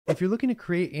If you're looking to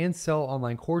create and sell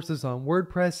online courses on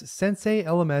WordPress, Sensei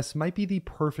LMS might be the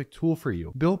perfect tool for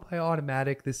you. Built by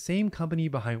Automatic, the same company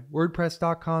behind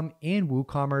WordPress.com and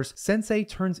WooCommerce, Sensei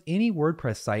turns any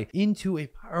WordPress site into a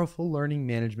powerful learning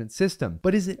management system.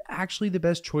 But is it actually the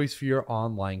best choice for your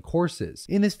online courses?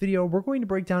 In this video, we're going to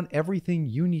break down everything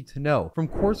you need to know, from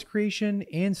course creation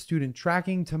and student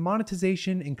tracking to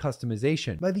monetization and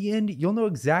customization. By the end, you'll know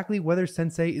exactly whether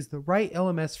Sensei is the right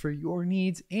LMS for your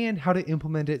needs and how to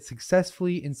implement it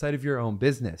successfully inside of your own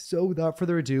business. So without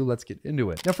further ado, let's get into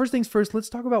it. Now, first things first, let's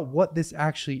talk about what this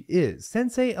actually is.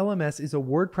 Sensei LMS is a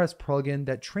WordPress plugin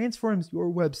that transforms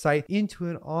your website into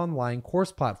an online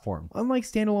course platform. Unlike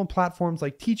standalone platforms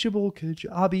like Teachable,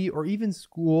 Kajabi, or even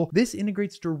School, this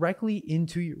integrates directly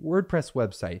into your WordPress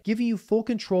website, giving you full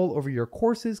control over your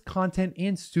courses, content,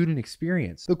 and student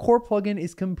experience. The core plugin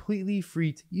is completely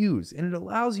free to use, and it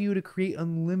allows you to create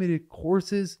unlimited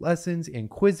courses, lessons, and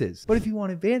quizzes. But if you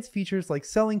want advanced features like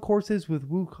selling courses with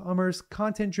WooCommerce,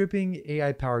 content dripping,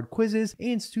 AI-powered quizzes,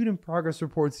 and student progress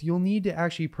reports, you'll need to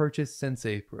actually purchase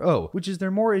Sensei Pro, which is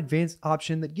their more advanced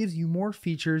option that gives you more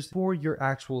features for your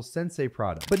actual Sensei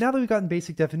product. But now that we've gotten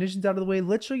basic definitions out of the way,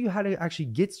 let's show you how to actually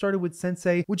get started with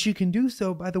Sensei, which you can do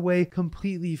so, by the way,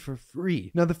 completely for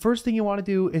free. Now, the first thing you want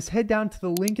to do is head down to the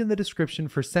link in the description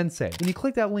for Sensei. When you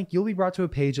click that link, you'll be brought to a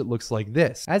page that looks like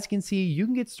this. As you can see, you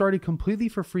can get started completely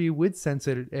for free with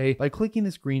Sensei today by clicking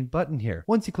this green button here.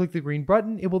 Once you click the green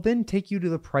button, it will then take you to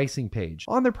the pricing page.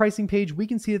 On their pricing page, we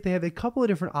can see that they have a couple of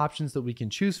different options that we can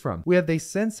choose from. We have the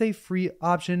Sensei free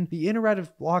option, the interactive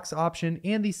blocks option,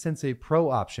 and the Sensei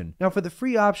Pro option. Now, for the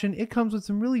free option, it comes with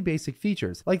some really basic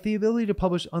features, like the ability to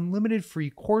publish unlimited free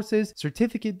courses,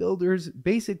 certificate builders,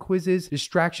 basic quizzes,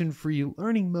 distraction-free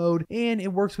learning mode, and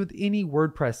it works with any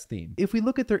WordPress theme. If we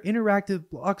look at their interactive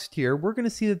blocks tier, we're going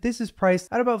to see that this is priced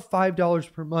at about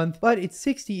 $5 per month, but it's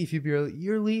 $60 if you bill it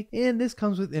yearly, and this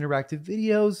comes with interactive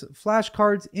videos,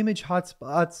 flashcards, image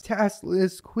hotspots, task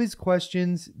lists, quiz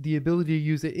questions, the ability to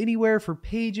use it anywhere for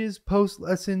pages, post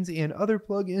lessons, and other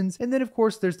plugins. And then of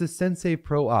course there's the Sensei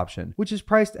Pro option, which is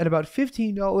priced at about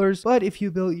 $15, but if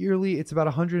you bill it yearly, it's about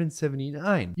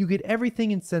 $179. You get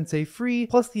everything in Sensei free,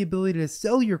 plus the ability to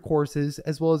sell your courses,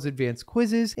 as well as advanced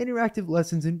quizzes, interactive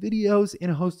lessons and videos,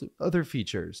 and a host of other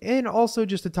features. And also,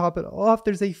 just to top it off,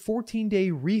 there's a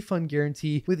 14-day refund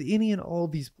guarantee with any and all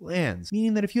of these plans,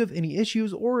 meaning that if you have any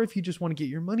issues or if you just want to get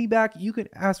your money back, you can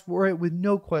ask for it with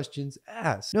no questions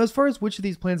asked. Now, as far as which of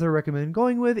these plans I recommend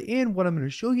going with and what I'm going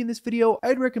to show you in this video,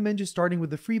 I'd recommend just starting with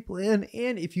the free plan,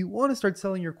 and if you want to start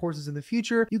selling your courses in the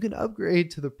future, you can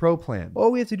upgrade to the Pro plan.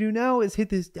 All we have to do now is hit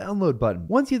this download button.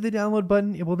 Once you hit the download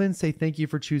button, it will then say thank you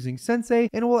for choosing Sensei,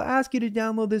 and it will ask you to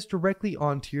download this directly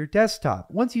onto your desktop.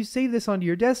 Once you save this onto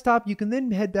your desktop, you can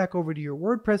then head back over to your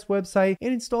WordPress website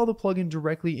and install the plugin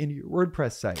directly into your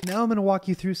WordPress site. Now I'm going to walk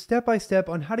you through step by step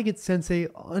on how to get Sensei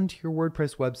onto your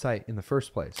WordPress website in the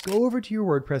first place. Go over to your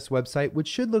WordPress website, which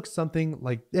should look something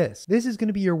like this. This is going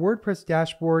to be your WordPress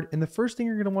dashboard, and the first thing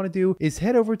you're going to want to do is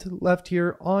head over to the left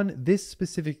here on this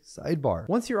specific sidebar.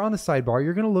 Once you're on the sidebar,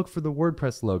 you're going to look for the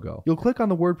WordPress logo. You'll click on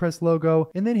the WordPress logo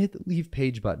and then hit the leave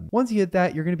page button. Once you hit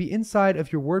that, you're going to be inside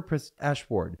of your WordPress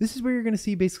dashboard. This is where you're going to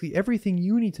see basically everything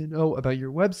you need to know about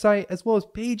your website, as well as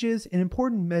pages and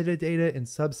important metadata and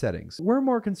subsettings. We're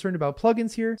more concerned about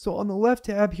plugins here, so on the left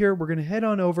tab here, we're going to head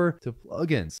on over to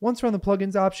plugins. Once we're on the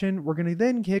plugins option, we're going to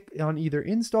then click on either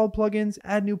install plugins,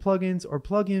 add new plugins, or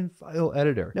plugin file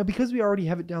editor. Now, because we already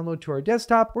have it downloaded to our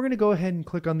desktop, we're going to go ahead and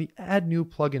click on the add new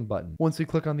plugin button. Once we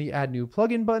click on the add new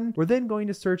plugin button, we're then going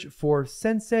to search for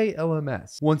Sensei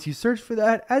LMS. Once you search for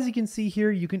that, as you can see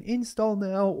here, you can install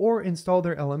now or install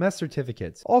their LMS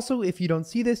certificates. Also, if you don't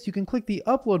see this, you can click the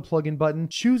upload plugin button,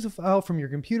 choose a file from your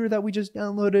computer that we just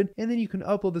downloaded, and then you can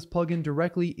upload this plugin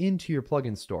directly into your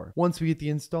plugin store. Once we hit the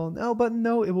install now button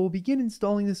though, it will begin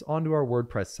installing this onto our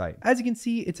WordPress site. As you can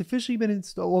see, it's officially been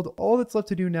installed. All that's left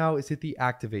to do now is hit the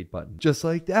activate button. Just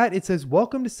like that, it says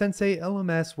welcome to Sensei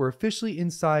LMS. We're officially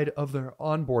inside of their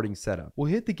onboarding setup.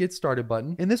 We'll hit the get started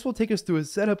button, and this will take us through a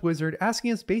setup wizard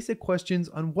asking us basic questions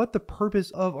on what the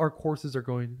purpose of our courses are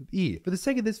going to be. For the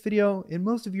sake of this video, and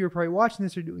most of you are probably watching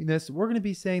this or doing this, we're going to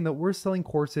be saying that we're selling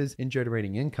courses and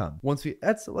generating income. Once we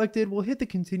get selected, we'll hit the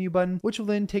continue button, which will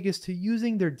then take us to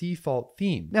using their default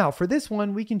theme. Now, for this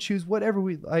one, we can choose whatever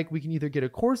we like. We can either get a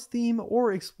course theme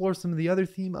or explore some of the other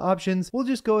theme options. We'll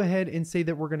just go ahead and say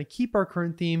that we're going to keep our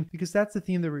current theme because that's the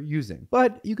theme that we're using.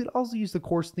 But you could also use the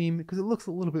course theme because it looks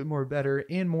a little bit more better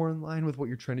and more in line with what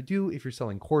you're trying to do if you're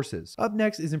selling courses. Up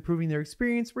next is improving their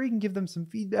experience, where you can give them some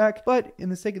feedback, but in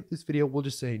the sake of this video, we'll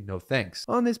just say no thanks.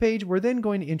 On this page, we're then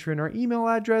going to enter in our email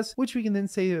address, which we can then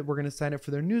say that we're going to sign up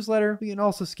for their newsletter. We can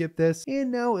also skip skip this.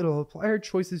 And now it'll apply our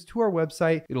choices to our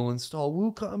website. It'll install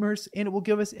WooCommerce, and it will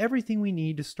give us everything we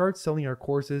need to start selling our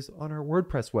courses on our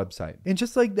WordPress website. And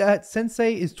just like that,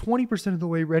 Sensei is 20% of the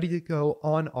way ready to go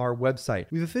on our website.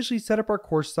 We've officially set up our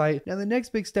course site. Now the next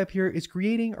big step here is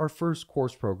creating our first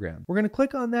course program. We're going to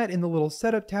click on that in the little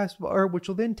setup taskbar, which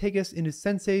will then take us into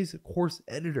Sensei's course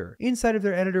editor. Inside of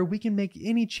their editor, we can make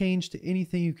any change to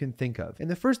anything you can think of. And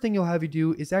the first thing you'll have you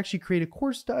do is actually create a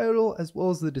course title as well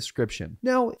as the description.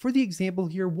 Now, for the example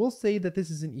here, we'll say that this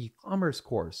is an e-commerce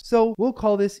course. So we'll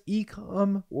call this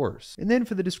e-com course. And then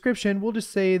for the description, we'll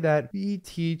just say that we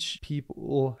teach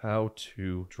people how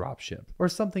to dropship or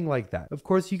something like that. Of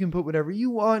course, you can put whatever you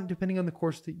want depending on the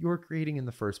course that you're creating in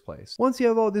the first place. Once you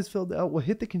have all this filled out, we'll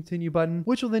hit the continue button,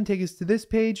 which will then take us to this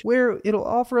page where it'll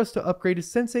offer us to upgrade to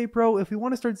Sensei Pro if we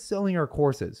want to start selling our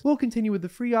courses. We'll continue with the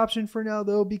free option for now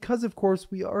though, because of course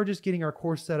we are just getting our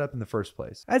course set up in the first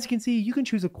place. As you can see, you can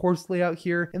choose a course layout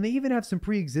here, and they even have some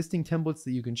pre-existing templates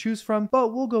that you can choose from,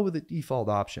 but we'll go with the default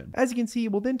option. As you can see,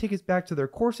 it will then take us back to their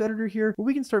course editor here where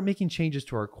we can start making changes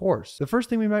to our course. The first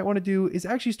thing we might want to do is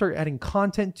actually start adding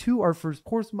content to our first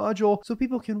course module so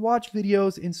people can watch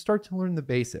videos and start to learn the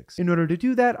basics. In order to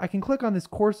do that, I can click on this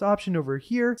course option over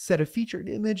here, set a featured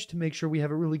image to make sure we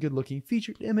have a really good looking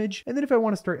featured image. And then if I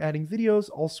want to start adding videos,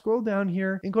 I'll scroll down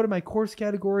here and go to my course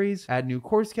categories, add new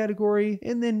course category,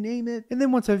 and then name it. And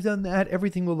then once I've done that,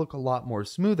 everything will look a lot more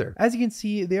smoother. As you can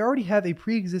see, they already have a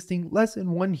pre-existing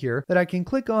lesson 1 here that I can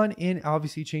click on and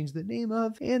obviously change the name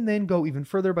of, and then go even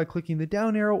further by clicking the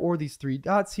down arrow or these 3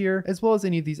 dots here, as well as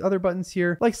any of these other buttons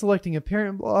here, like selecting a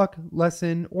parent block,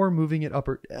 lesson, or moving it up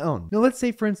or down. Now let's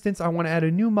say for instance, I want to add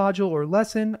a new module or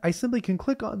lesson. I simply can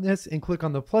click on this and click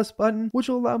on the plus button, which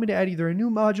will allow me to add either a new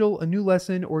module, a new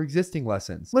lesson, or existing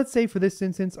lessons. Let's say for this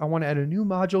instance, I want to add a new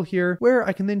module here where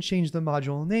I can then change the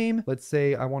module name. Let's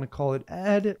say I want to call it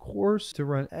add course to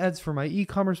run ads for my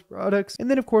e-commerce products. And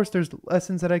then of course there's the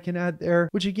lessons that I can add there,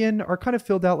 which again are kind of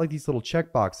filled out like these little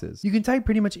check boxes. You can type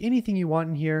pretty much anything you want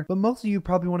in here, but most of you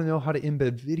probably want to know how to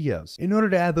embed videos. In order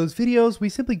to add those videos, we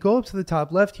simply go up to the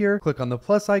top left here, click on the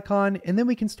plus icon, and then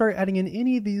we can start adding in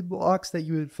any of these blocks that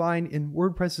you would find in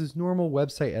WordPress's normal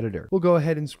website editor. We'll go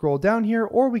ahead and scroll down here,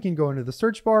 or we can go into the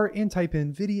search bar and type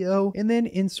in video and then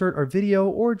insert our video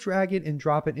or drag it and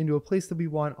drop it into a place that we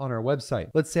want on our website.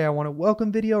 Let's say I want a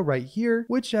welcome video right here,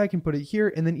 which I can put it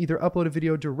here and then either upload a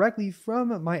video directly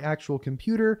from my actual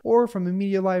computer or from a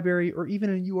media library or even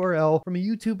a URL from a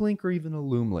YouTube link or even a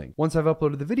Loom link. Once I've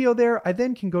uploaded the video there, I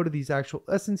then can go to these actual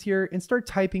lessons here and start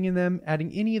typing in them,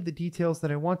 adding any of the details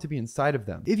that I want to be inside of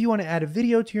them. If you want to add a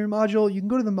video to your module, you can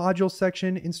go to the module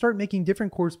section and start making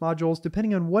different course modules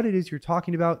depending on what it is you're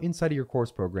talking about inside of your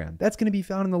course program. That's going to be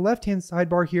found in the left-hand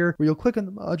sidebar here where you'll click on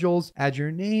the modules, add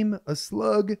your name, a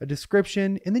slug, a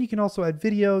description, and then you can also add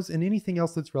videos and anything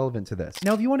else that's relevant to this.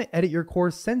 Now, if you want to edit your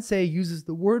course, Sensei uses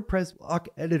the WordPress block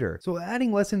editor. So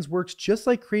adding lessons works just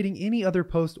like creating any other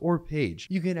post or page.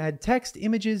 You can add text,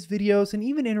 images, videos, and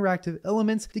even interactive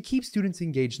elements to keep students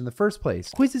engaged in the first place.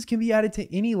 Quizzes can be added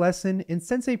to any lesson, and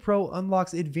Sensei Pro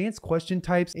unlocks advanced question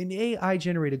types and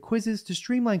AI-generated quizzes to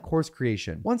streamline course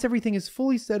creation. Once everything is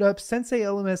fully set up, Sensei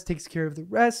LMS takes care of the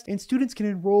rest, and students can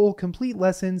enroll, complete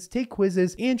lessons, take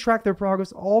quizzes, and track their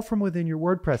progress all from within your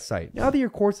WordPress site. Now that your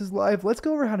course is live, let's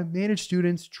go over how to manage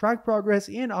students, track progress,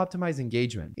 and optimize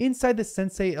engagement. Inside the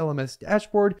Sensei LMS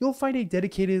dashboard, you'll find a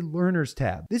dedicated Learners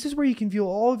tab. This is where you can view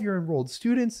all of your enrolled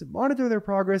students, monitor their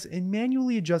progress, and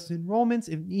manually adjust enrollments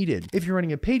if needed. If you're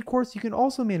running a paid course, you can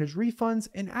also manage refunds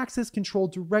and access control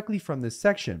directly from this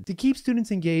section. To keep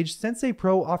students engaged, Sensei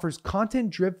Pro offers content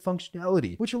drip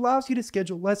functionality, which allows you to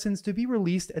schedule lessons to be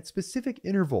released at specific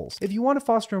intervals. If you want to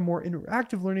foster a more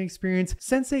interactive learning experience,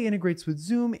 Sensei integrates with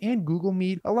Zoom and Google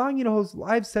Meet, allowing you to host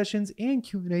live sessions and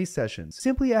Q&A sessions.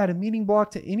 Simply add a meeting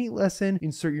block to any lesson,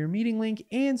 insert your meeting link,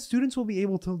 and students will be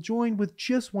able to join with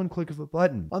just one click of a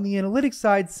button. On the analytics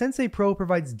side, Sensei Pro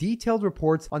provides detailed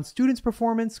reports on students'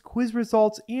 performance, quiz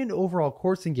results, and overall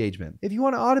course engagement. If you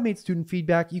want to automate student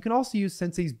feedback, you can also use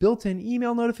Sensei's built-in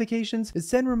email notifications to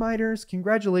send reminders,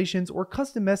 congratulations, or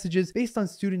custom messages based on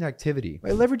student activity. By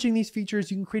leveraging these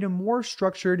features, you can create a more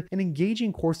structured and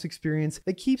engaging course experience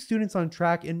that keeps students on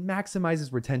track and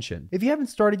maximizes retention. If you haven't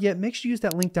started yet, make sure you use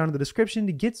that link down in the description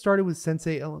to get started with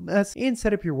Sensei LMS and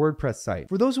set up your WordPress site.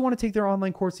 For those who want to take their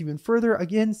online course even further,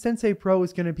 again, Sensei Pro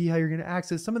is going to be how you're going to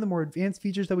access some of the more advanced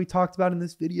features that we talked about in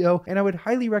this video, and I would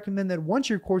highly recommend that once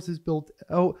your course is built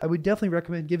out, I would definitely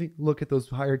recommend giving a look at those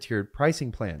higher tiered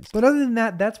pricing plans. But other than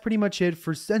that, that's pretty much it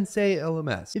for Sensei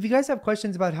LMS. If you guys have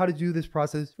questions about how to do this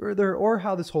process further or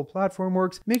how this whole platform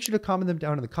works, make sure to comment them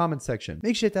down in the comment section.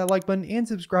 Make sure to hit that like button and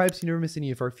subscribe so you never miss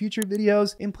any of our future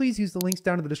videos. and please use the links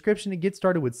down in the description to get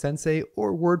started with Sensei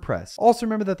or WordPress. Also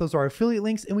remember that those are affiliate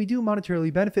links and we do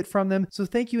monetarily benefit from them, so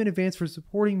thank you in advance for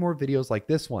supporting more videos like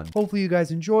this one. Hopefully you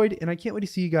guys enjoyed, and I can't wait to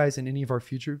see you guys in any of our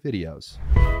future videos.